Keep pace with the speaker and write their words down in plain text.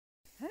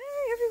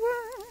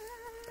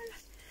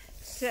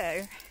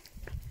So,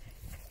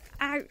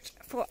 out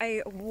for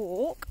a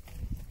walk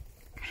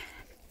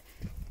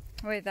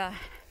with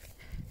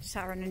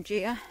Sarren and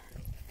Gia.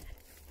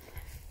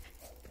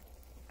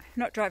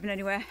 Not driving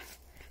anywhere,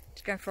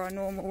 just going for our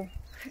normal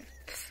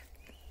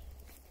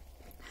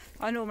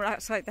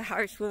outside the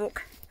house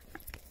walk.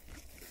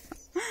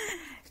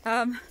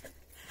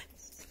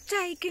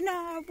 Taking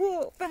our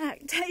walk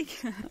back,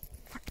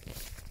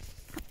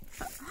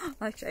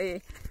 I'll show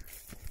you.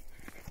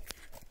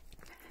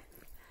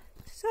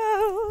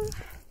 So,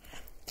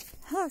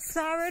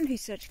 Sarren, he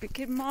said, "You could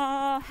keep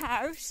my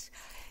house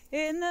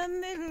in the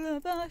middle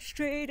of our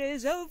street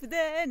is over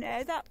there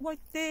near that white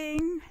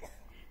thing.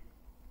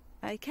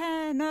 I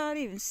cannot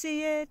even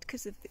see it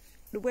because of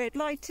the weird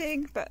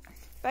lighting, but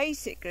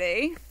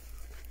basically,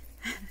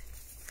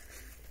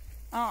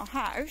 our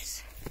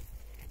house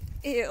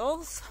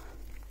is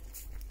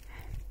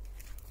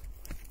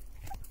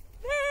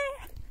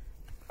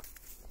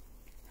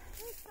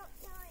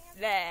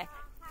there.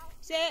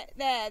 See it?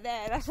 There.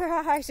 That's where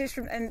our house is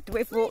from, and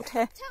we've walked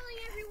here. Telling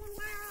everyone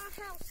where our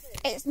house is.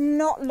 It's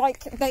not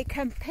like they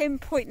can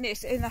pinpoint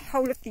this in the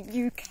whole of the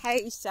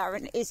UK,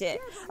 Sarren, is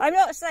it? Yeah, I'm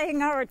not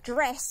saying our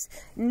address,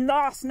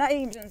 last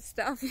names and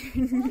stuff.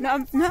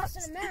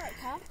 That's in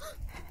America.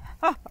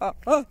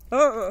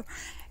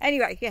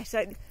 Anyway, yeah,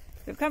 so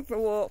we've come for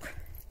a walk.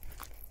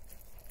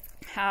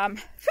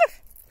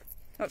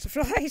 Lots of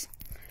flies.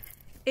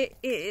 It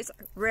is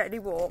really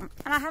warm,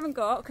 and I haven't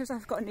got, because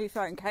I've got a new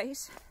phone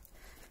case,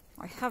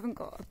 I haven't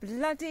got a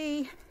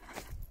bloody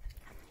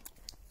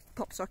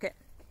pop socket.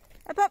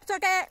 A pop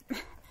socket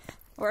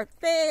or a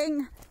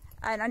thing,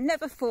 and I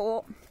never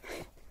thought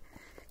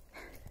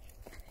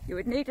you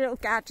would need a little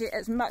gadget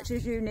as much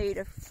as you need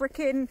a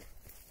freaking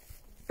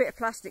bit of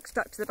plastic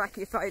stuck to the back of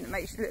your phone that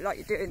makes you look like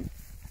you're doing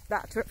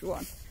that to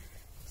everyone.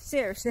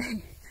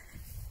 Seriously,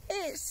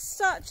 it's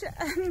such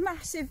a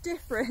massive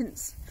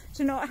difference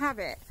to not have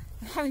it.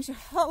 Having to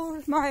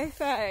hold my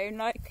phone,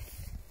 like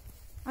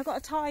I've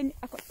got teeny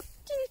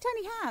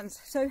tiny hands,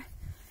 so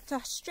to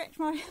stretch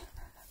my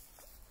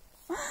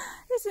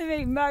this is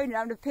me moaning,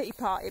 having a pity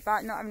party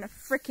about not having a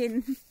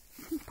freaking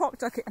pop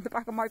socket on the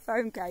back of my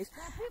phone case.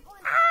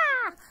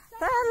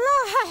 The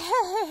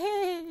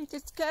light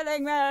just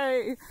killing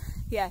me.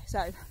 Yeah,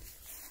 so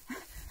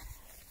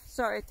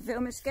sorry if the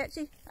film is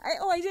sketchy.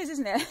 It always is,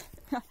 isn't it?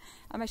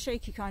 I'm a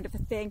shaky kind of a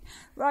thing.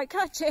 Right,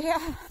 catch here.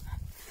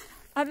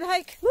 I'm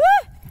like, woo!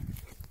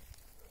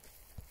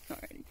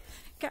 Not really.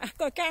 I've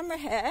got a camera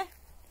here.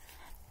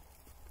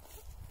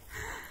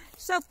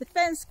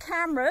 Self-defense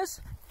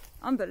cameras.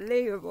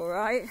 Unbelievable,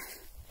 right?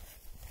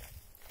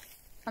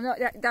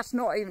 That's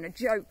not even a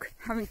joke,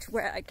 having to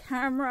wear a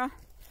camera.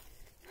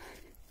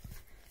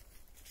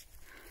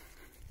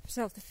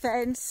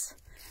 Self-defense.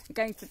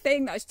 Against the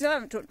thing that I still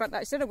haven't talked about,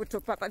 that I said I would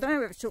talk about, but I don't know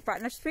whether to talk about.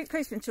 And the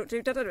policeman talked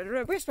to,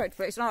 we're supposed to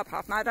police on our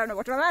path, man. I don't know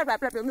what to I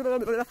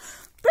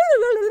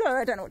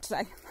don't know what to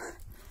say.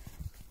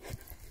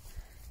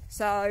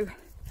 So, I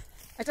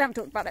haven't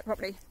talked about it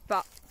properly,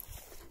 but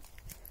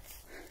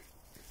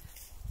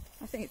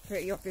I think it's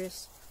pretty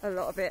obvious, a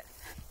lot of it.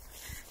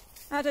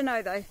 I don't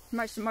know though,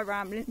 most of my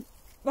rambling,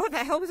 what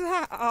the hell was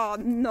that? Are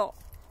not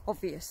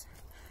obvious.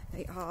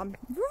 They are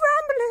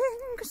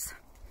ramblings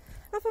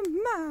of a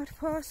mad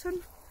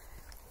person.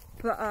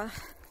 But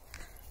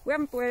we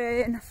haven't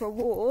been for a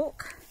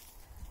walk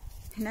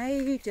in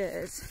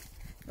ages,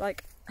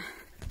 like a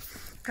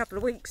couple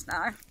of weeks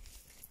now.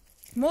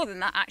 More than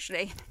that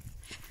actually.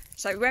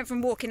 So we went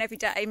from walking every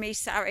day, me,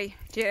 Sarren,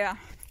 Gia,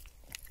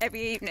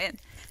 every evening,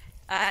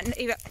 and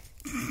even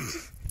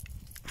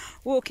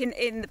walking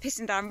in the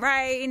pissing down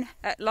rain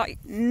at like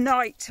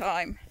night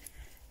time,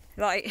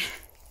 like,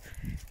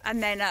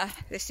 and then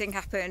this thing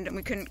happened and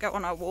we couldn't go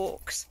on our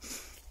walks.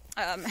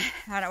 And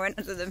I went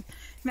under the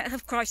mental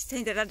health crisis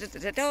thing,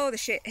 the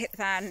shit hit the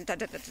fan,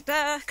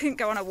 couldn't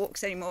go on our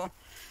walks anymore,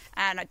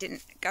 and I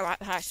didn't go out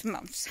the house for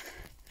months.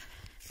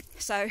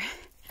 So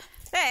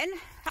then,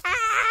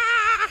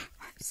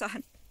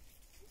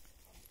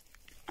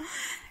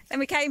 then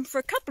we came for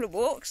a couple of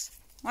walks,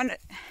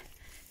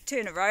 two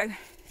in a row,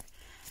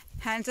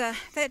 and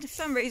then for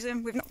some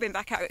reason we've not been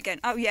back out again.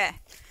 Oh yeah,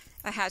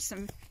 I had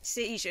some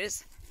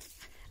seizures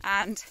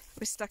and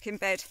was stuck in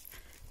bed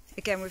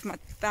again with my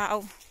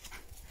bowel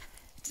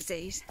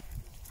disease.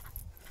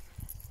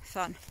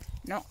 Fun,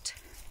 not.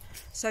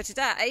 So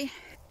today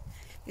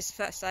is the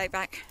first day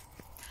back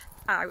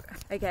out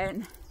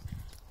again,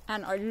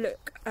 and I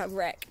look a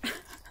wreck.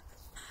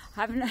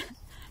 Having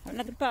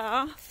another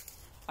bath,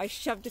 I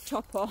shoved a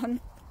top on.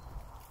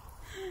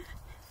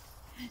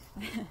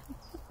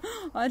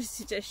 I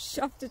just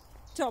shoved a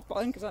top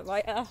on because I'm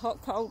like,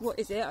 hot, cold, what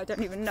is it? I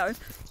don't even know.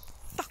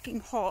 Fucking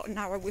hot.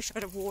 Now I wish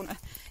I'd have worn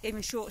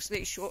even short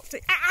sleeve shorts.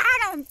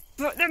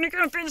 But then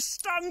again, I've been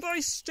stung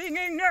by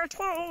stinging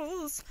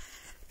nettles.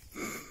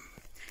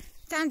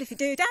 Damned if you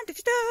do, damned if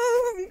you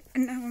don't.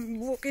 And now I'm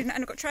walking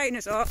and I've got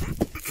trainers on.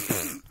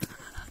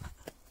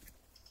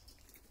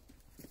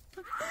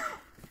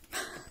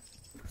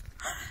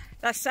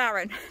 That's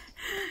Sarren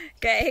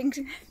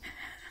getting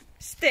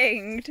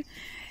stinged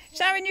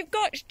Sarren, you've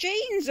got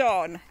jeans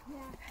on. Yeah.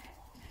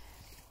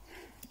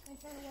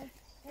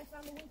 They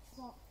found a weak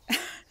spot.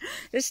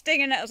 The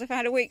stinging nettles have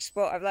found a weak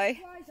spot, have they?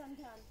 Flies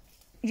undone.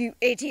 You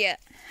idiot.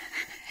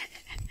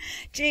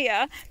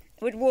 Gia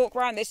would walk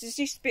around this. This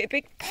used to be a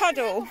big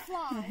puddle.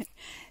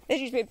 This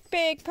used to be a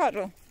big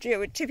puddle. Gia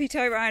would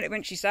tippy-toe around it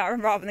when she saw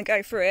him rather than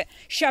go through it,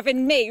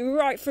 shoving me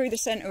right through the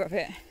centre of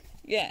it.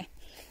 Yeah.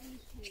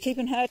 She's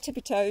keeping her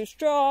tippy-toes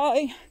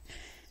dry.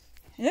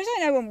 It looks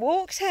like no one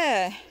walks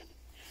here.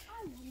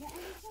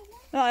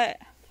 Like,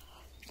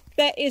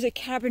 there is a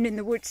cabin in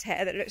the woods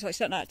here that looks like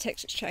something out of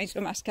Texas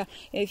Chainsaw Massacre.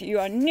 If you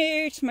are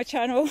new to my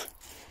channel,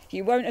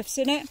 you won't have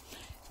seen it.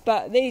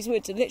 But these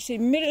woods are literally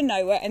middle of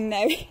nowhere, and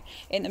they're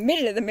in the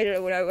middle of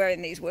nowhere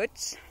in these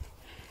woods.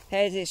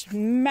 There's this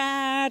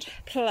mad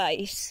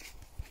place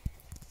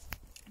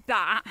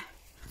that,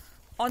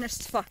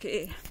 honest fuck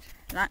it,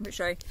 let me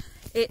show you.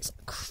 It's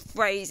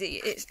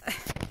crazy.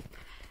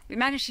 We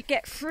managed to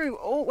get through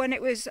all when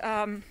it was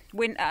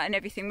winter and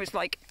everything was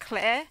like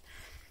clear,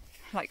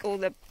 like all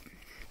the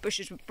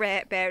bushes were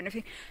bare and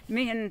everything.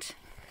 Me and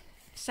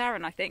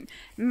Sarren, I think,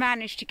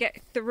 managed to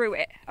get through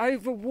it,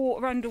 over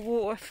water,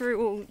 underwater,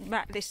 through all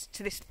this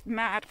to this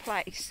mad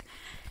place.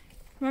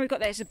 When we got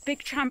there, there's a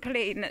big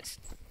trampoline that's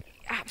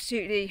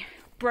absolutely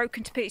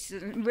broken to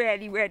pieces and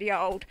really, really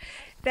old.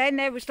 Then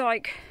there was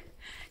like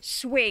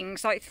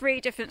swings, like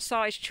 3 different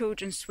sized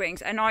children's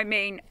swings, and I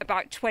mean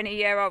about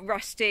 20-year-old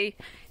rusty,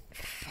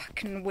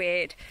 fucking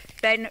weird.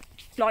 Then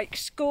like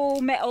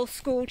metal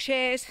school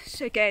chairs,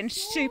 so again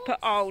super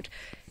old.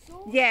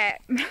 Yeah,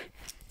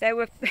 there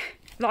were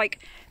like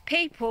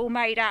people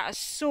made out of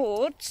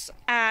swords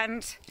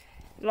and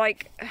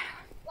like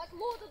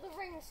Lord of the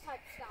Rings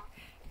type stuff.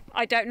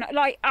 I don't know,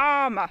 like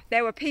armour.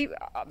 There were people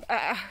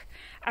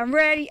and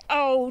really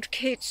old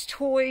kids'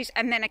 toys,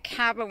 and then a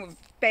cabin with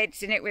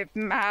beds in it with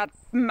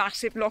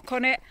massive lock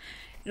on it,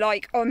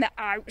 like on the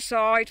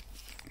outside.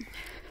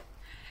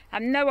 I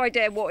have no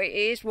idea what it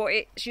is, what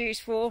it's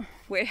used for.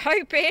 We're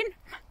hoping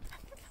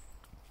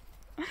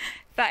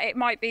that it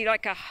might be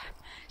like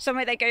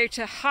somewhere they go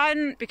to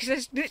hunt, because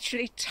there's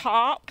literally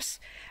tarps,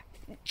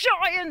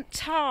 giant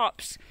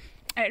tarps,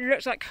 and it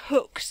looks like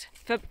hooks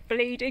for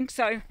bleeding.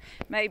 So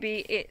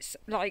maybe it's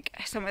like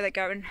somewhere they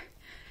go and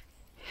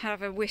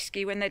have a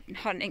whiskey when they're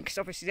hunting, because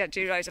obviously they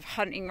do loads of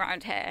hunting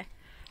around here,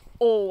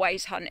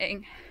 always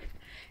hunting.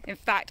 In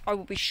fact, I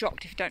will be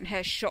shocked if you don't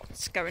hear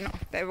shots going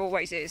off. There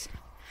always is.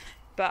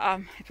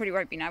 But it probably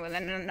won't be now and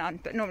then and none.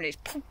 But normally it's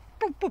pop,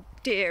 pop,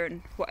 pop, deer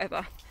and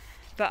whatever.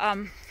 But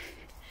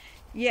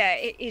yeah,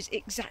 it is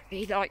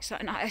exactly like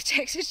something out of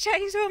Texas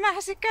Chainsaw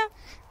Massacre.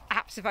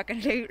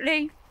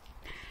 Absolutely.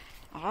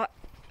 I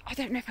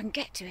don't know if I can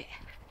get to it.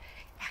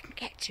 If I can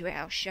get to it,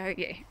 I'll show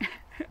you.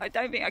 I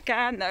don't think I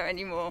can though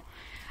anymore.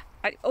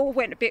 It all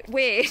went a bit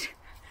weird.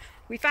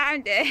 We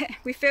found it,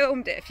 we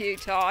filmed it a few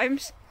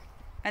times,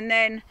 and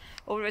then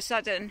all of a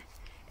sudden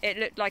it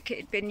looked like it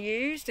had been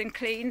used and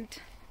cleared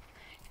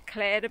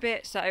a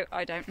bit, so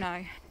I don't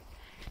know.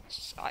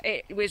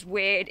 It was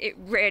weird, it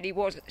really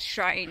was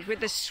strange,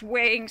 with the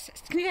swings.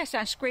 Can you hear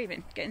sound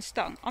screaming, getting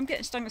stung? I'm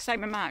getting stung the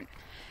same amount.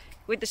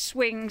 With the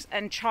swings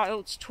and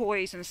child's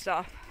toys and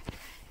stuff.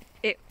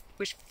 It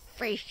was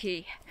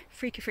freaky.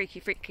 If I can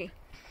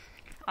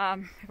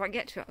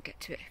get to it, I'll get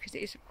to it, because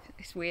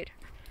it's weird.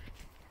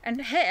 And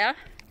here,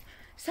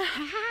 so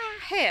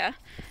here,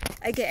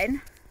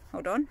 again,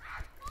 hold on.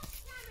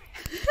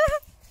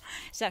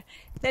 So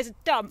there's a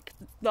dump,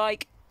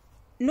 like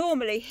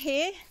normally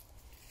here,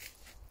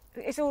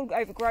 it's all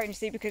overgrown, you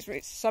see, because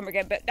it's summer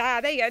again, but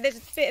there you go, there's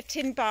a bit of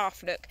tin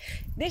bath, look.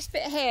 This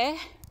bit here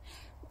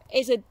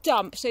is a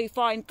dump, so you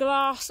find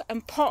glass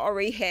and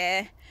pottery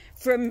here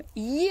from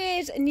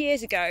years and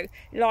years ago,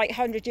 like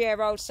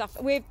 100-year-old stuff.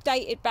 We've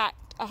dated back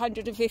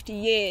 150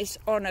 years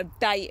on a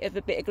date of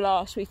a bit of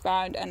glass we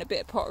found and a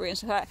bit of pottery and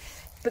stuff like that.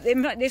 But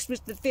then, this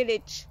was the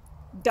village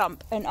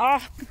dump, and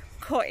our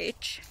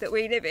cottage that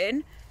we live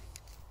in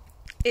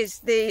is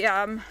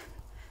the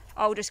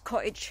oldest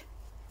cottage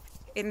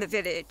in the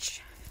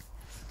village.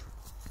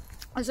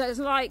 And so it's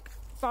like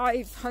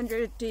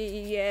 500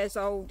 years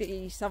old,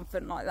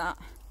 something like that,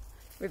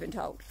 we've been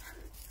told,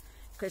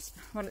 because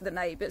one of the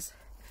neighbours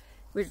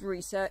was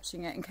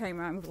researching it and came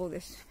around with all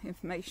this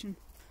information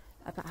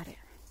about it.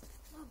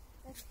 Oh,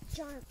 there's a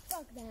giant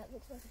bug there. It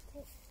looks like a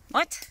tick.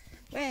 What?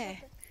 Where?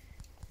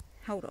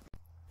 Hold on.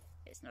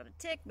 It's not a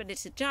tick, but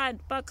it's a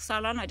giant bug,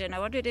 Sarren. I don't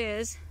know what it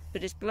is,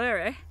 but it's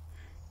blurry.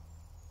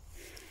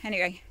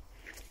 Anyway,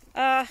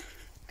 can't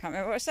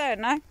remember what I said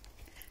now.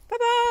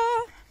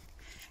 Bye-bye.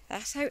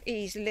 That's how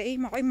easily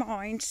my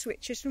mind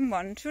switches from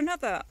one to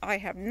another. I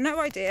have no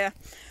idea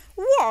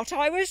what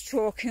I was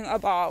talking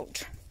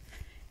about.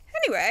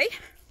 Anyway,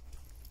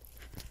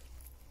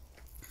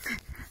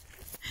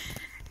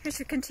 we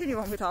should continue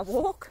on with our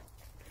walk,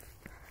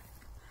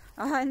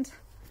 and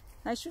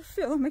I shall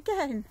film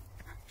again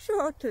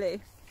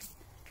shortly.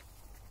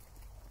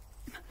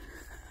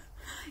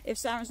 If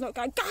Sarren's not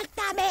going, God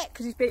damn it,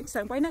 because he's being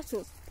stung by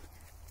nettles.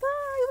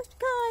 Bye, Mr.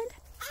 Kind.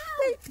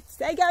 Ow.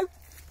 There you go.